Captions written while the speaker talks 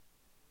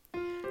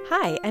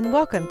Hi, and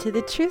welcome to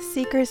the Truth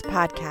Seekers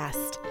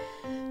podcast.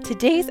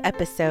 Today's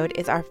episode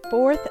is our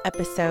fourth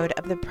episode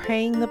of the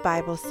Praying the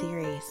Bible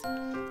series.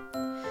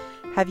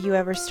 Have you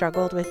ever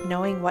struggled with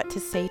knowing what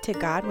to say to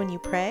God when you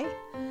pray?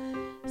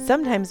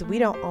 Sometimes we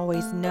don't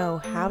always know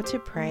how to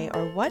pray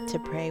or what to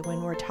pray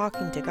when we're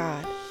talking to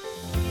God.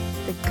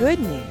 The good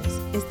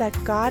news is that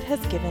God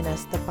has given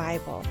us the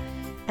Bible,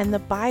 and the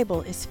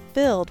Bible is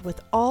filled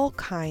with all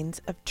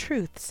kinds of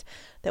truths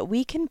that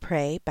we can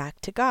pray back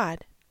to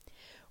God.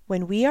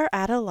 When we are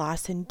at a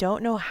loss and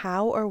don't know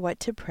how or what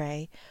to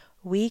pray,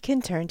 we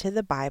can turn to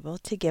the Bible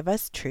to give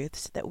us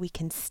truths that we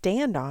can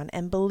stand on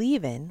and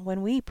believe in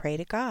when we pray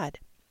to God.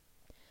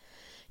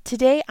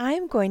 Today, I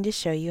am going to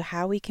show you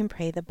how we can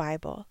pray the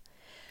Bible.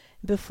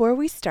 Before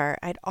we start,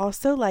 I'd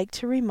also like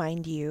to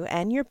remind you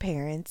and your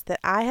parents that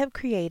I have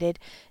created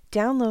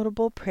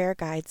downloadable prayer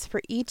guides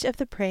for each of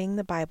the Praying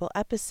the Bible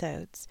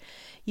episodes.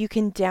 You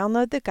can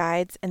download the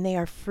guides and they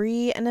are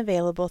free and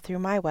available through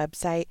my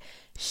website,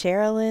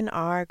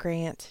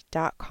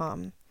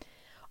 SherilynRGrant.com.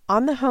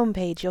 On the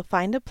homepage, you'll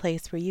find a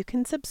place where you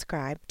can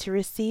subscribe to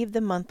receive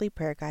the monthly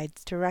prayer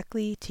guides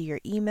directly to your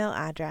email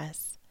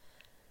address.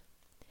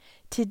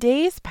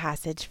 Today's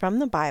passage from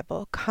the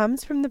Bible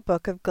comes from the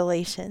book of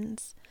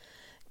Galatians.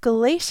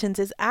 Galatians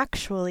is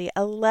actually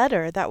a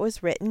letter that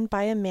was written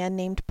by a man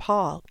named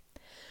Paul.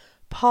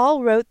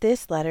 Paul wrote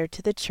this letter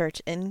to the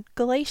church in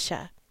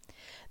Galatia.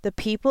 The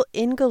people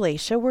in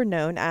Galatia were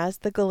known as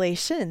the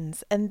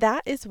Galatians, and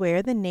that is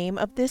where the name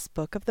of this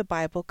book of the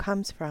Bible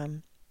comes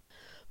from.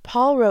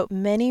 Paul wrote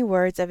many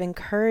words of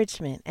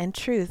encouragement and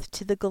truth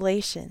to the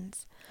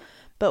Galatians,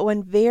 but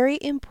one very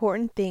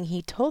important thing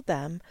he told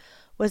them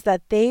was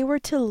that they were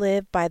to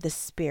live by the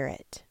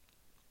Spirit.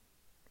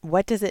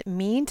 What does it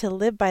mean to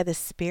live by the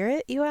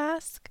Spirit, you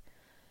ask?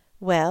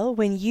 Well,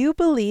 when you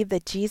believe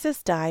that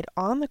Jesus died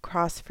on the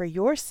cross for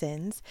your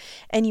sins,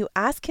 and you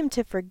ask Him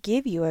to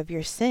forgive you of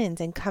your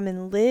sins and come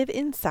and live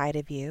inside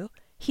of you,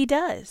 He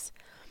does.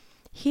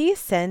 He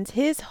sends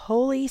His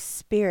Holy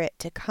Spirit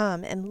to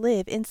come and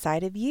live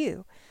inside of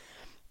you.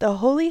 The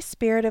Holy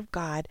Spirit of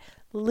God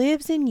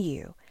lives in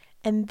you,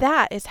 and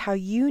that is how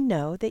you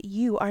know that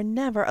you are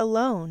never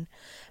alone,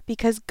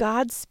 because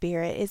God's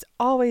Spirit is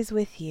always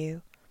with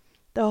you.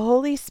 The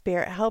Holy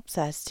Spirit helps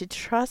us to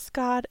trust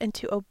God and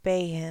to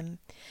obey Him.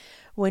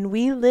 When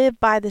we live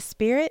by the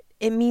Spirit,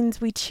 it means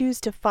we choose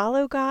to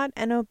follow God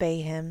and obey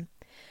Him.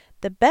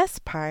 The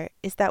best part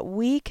is that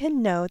we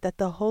can know that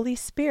the Holy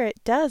Spirit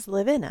does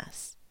live in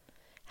us.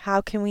 How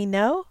can we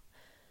know?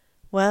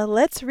 Well,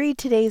 let's read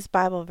today's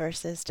Bible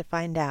verses to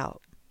find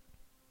out.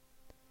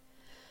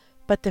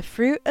 But the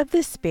fruit of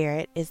the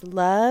Spirit is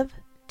love,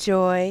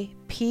 joy,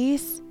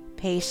 peace,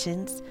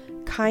 patience,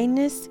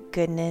 kindness,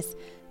 goodness,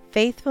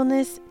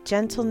 faithfulness,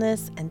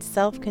 gentleness, and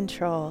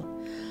self-control.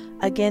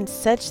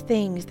 Against such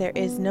things there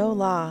is no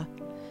law.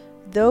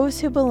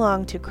 Those who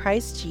belong to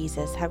Christ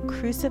Jesus have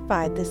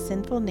crucified the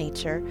sinful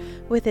nature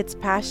with its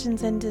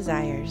passions and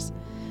desires.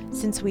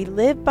 Since we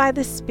live by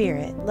the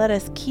Spirit, let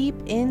us keep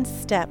in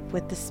step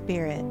with the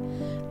Spirit.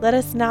 Let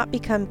us not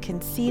become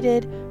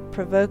conceited,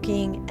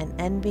 provoking, and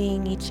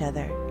envying each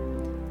other.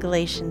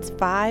 Galatians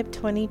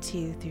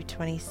 5:22 through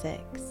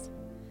 26.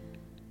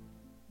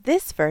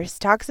 This verse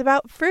talks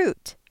about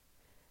fruit.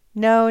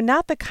 No,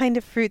 not the kind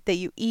of fruit that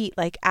you eat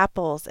like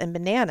apples and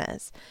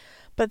bananas,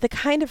 but the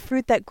kind of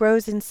fruit that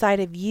grows inside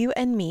of you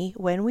and me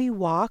when we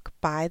walk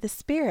by the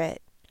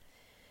Spirit.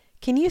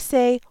 Can you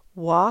say,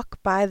 walk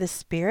by the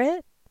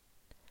Spirit?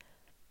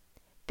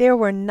 There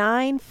were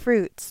 9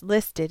 fruits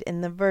listed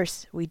in the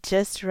verse we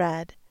just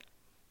read.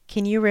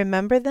 Can you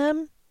remember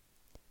them?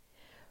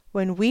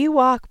 When we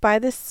walk by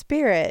the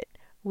Spirit,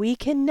 we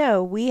can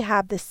know we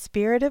have the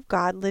Spirit of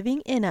God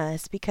living in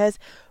us because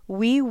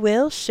we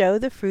will show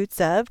the fruits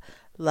of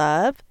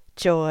love,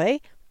 joy,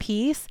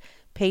 peace,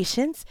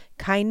 patience,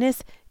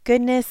 kindness,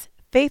 goodness,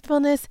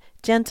 faithfulness,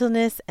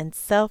 gentleness, and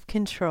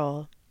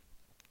self-control.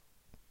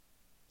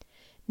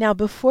 Now,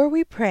 before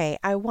we pray,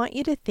 I want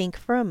you to think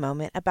for a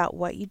moment about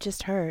what you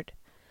just heard.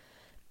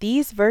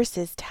 These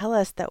verses tell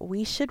us that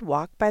we should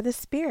walk by the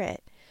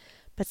Spirit.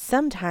 But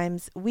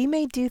sometimes we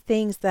may do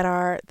things that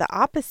are the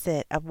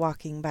opposite of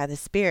walking by the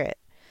Spirit.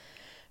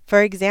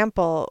 For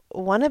example,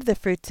 one of the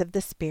fruits of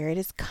the Spirit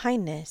is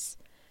kindness.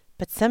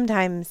 But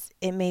sometimes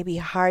it may be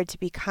hard to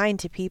be kind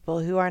to people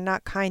who are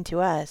not kind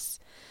to us.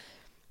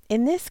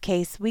 In this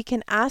case, we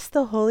can ask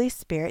the Holy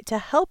Spirit to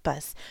help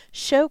us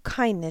show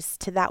kindness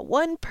to that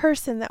one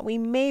person that we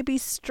may be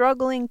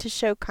struggling to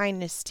show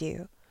kindness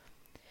to.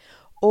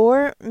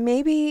 Or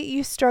maybe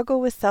you struggle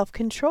with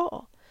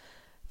self-control.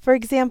 For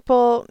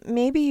example,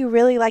 maybe you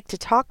really like to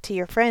talk to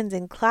your friends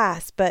in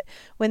class, but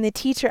when the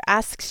teacher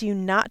asks you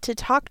not to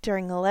talk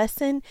during a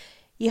lesson,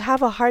 you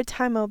have a hard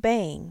time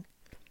obeying.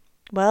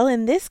 Well,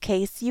 in this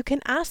case, you can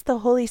ask the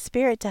Holy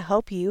Spirit to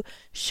help you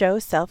show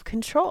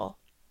self-control.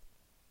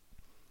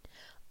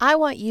 I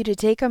want you to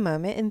take a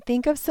moment and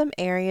think of some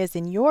areas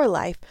in your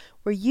life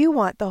where you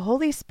want the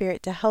Holy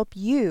Spirit to help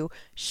you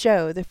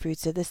show the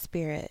fruits of the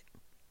Spirit.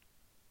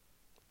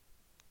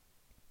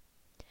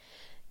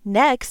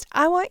 Next,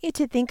 I want you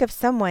to think of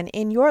someone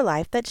in your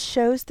life that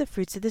shows the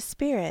fruits of the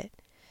Spirit.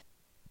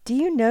 Do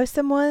you know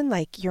someone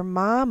like your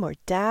mom or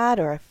dad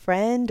or a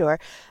friend or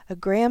a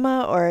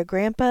grandma or a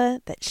grandpa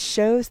that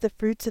shows the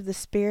fruits of the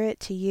Spirit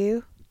to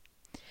you?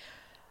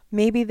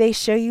 Maybe they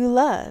show you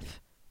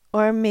love,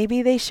 or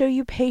maybe they show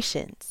you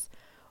patience,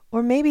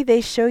 or maybe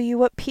they show you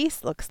what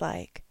peace looks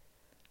like.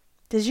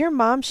 Does your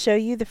mom show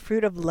you the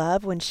fruit of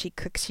love when she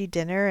cooks you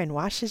dinner and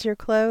washes your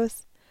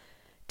clothes?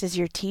 Does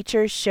your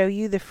teacher show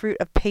you the fruit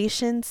of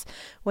patience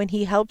when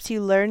he helps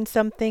you learn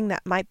something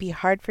that might be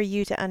hard for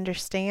you to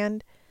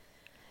understand?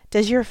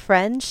 Does your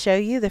friend show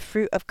you the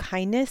fruit of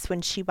kindness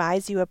when she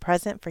buys you a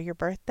present for your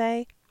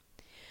birthday?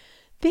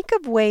 Think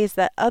of ways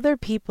that other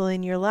people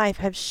in your life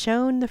have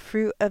shown the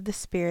fruit of the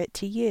Spirit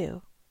to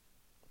you.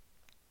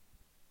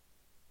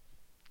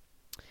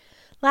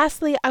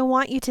 Lastly, I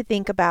want you to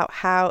think about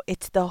how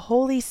it's the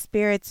Holy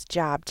Spirit's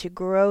job to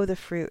grow the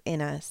fruit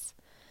in us.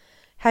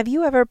 Have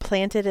you ever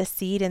planted a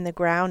seed in the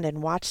ground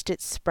and watched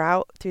it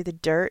sprout through the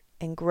dirt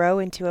and grow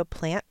into a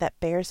plant that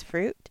bears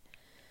fruit?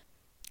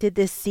 Did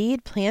the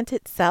seed plant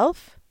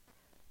itself?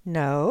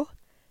 No.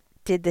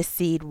 Did the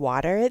seed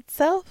water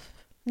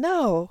itself?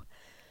 No.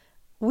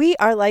 We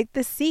are like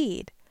the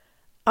seed.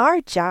 Our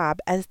job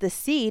as the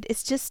seed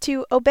is just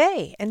to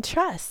obey and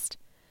trust.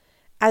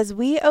 As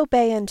we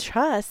obey and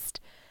trust,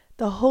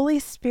 the Holy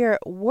Spirit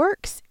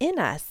works in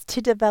us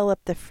to develop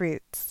the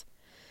fruits.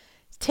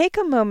 Take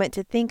a moment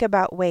to think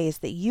about ways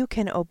that you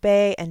can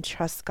obey and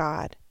trust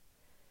God.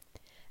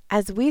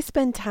 As we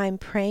spend time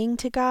praying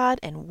to God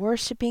and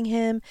worshiping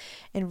Him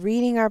and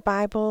reading our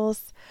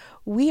Bibles,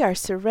 we are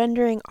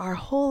surrendering our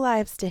whole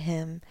lives to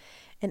Him.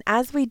 And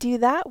as we do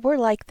that, we're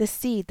like the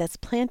seed that's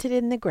planted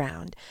in the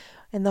ground,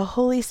 and the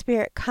Holy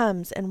Spirit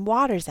comes and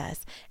waters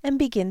us and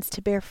begins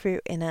to bear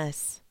fruit in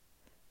us.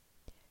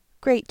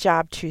 Great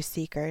job, truth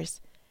seekers.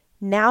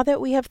 Now that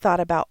we have thought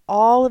about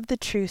all of the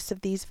truths of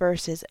these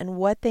verses and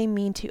what they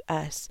mean to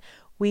us,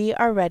 we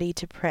are ready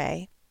to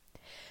pray.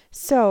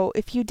 So,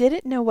 if you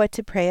didn't know what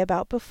to pray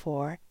about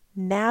before,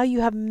 now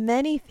you have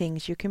many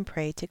things you can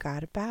pray to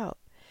God about.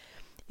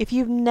 If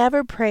you've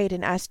never prayed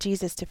and asked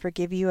Jesus to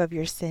forgive you of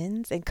your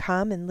sins and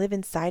come and live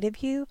inside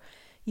of you,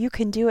 you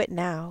can do it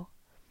now.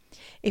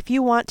 If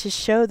you want to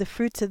show the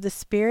fruits of the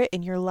Spirit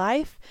in your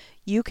life,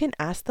 you can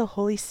ask the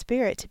Holy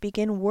Spirit to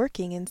begin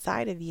working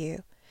inside of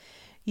you.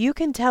 You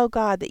can tell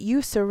God that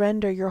you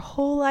surrender your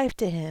whole life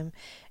to Him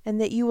and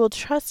that you will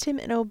trust Him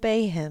and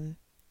obey Him.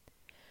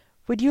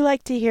 Would you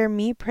like to hear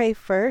me pray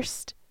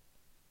first?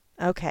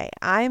 Okay,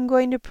 I am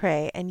going to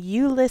pray and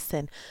you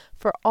listen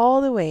for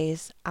all the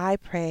ways I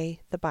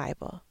pray the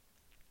Bible.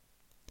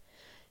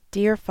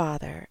 Dear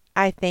Father,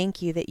 I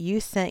thank you that you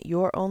sent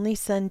your only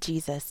Son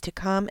Jesus to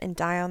come and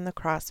die on the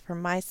cross for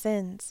my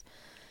sins.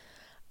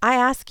 I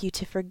ask you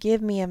to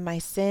forgive me of my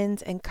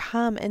sins and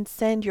come and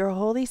send your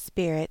Holy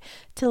Spirit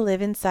to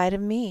live inside of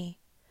me.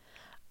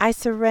 I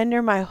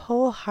surrender my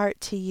whole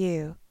heart to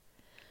you.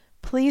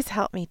 Please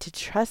help me to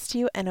trust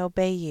you and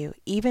obey you,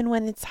 even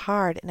when it's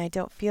hard and I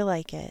don't feel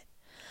like it.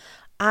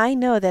 I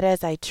know that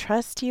as I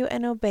trust you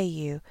and obey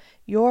you,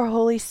 your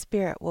Holy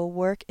Spirit will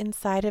work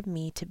inside of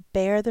me to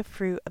bear the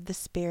fruit of the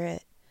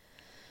Spirit.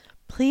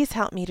 Please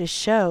help me to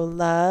show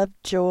love,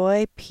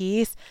 joy,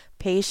 peace,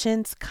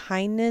 patience,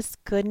 kindness,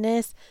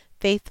 goodness,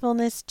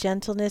 faithfulness,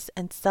 gentleness,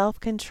 and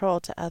self-control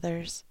to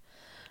others.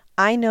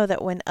 I know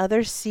that when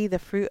others see the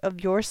fruit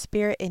of your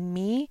Spirit in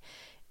me,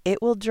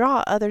 it will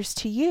draw others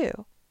to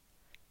you.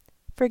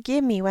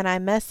 Forgive me when I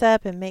mess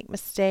up and make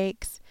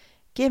mistakes.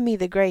 Give me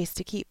the grace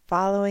to keep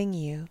following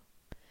you.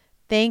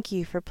 Thank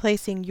you for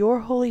placing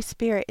your Holy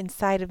Spirit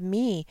inside of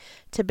me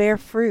to bear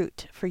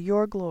fruit for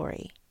your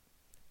glory.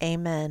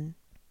 Amen.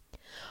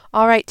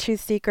 All right,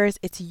 truth seekers,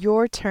 it's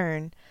your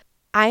turn.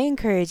 I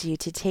encourage you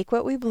to take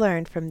what we've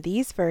learned from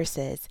these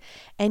verses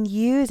and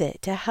use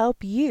it to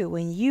help you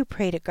when you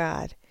pray to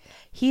God.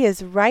 He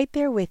is right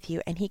there with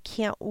you and He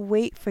can't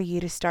wait for you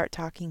to start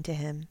talking to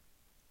Him.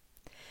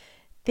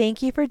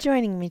 Thank you for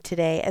joining me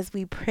today as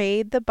we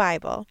prayed the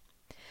Bible.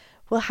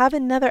 We'll have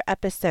another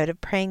episode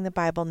of Praying the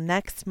Bible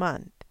next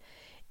month.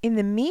 In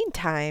the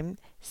meantime,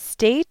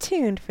 stay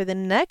tuned for the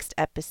next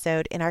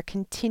episode in our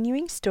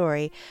continuing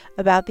story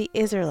about the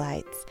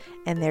Israelites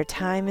and their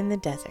time in the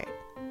desert.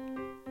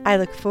 I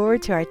look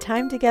forward to our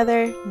time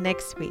together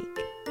next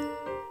week.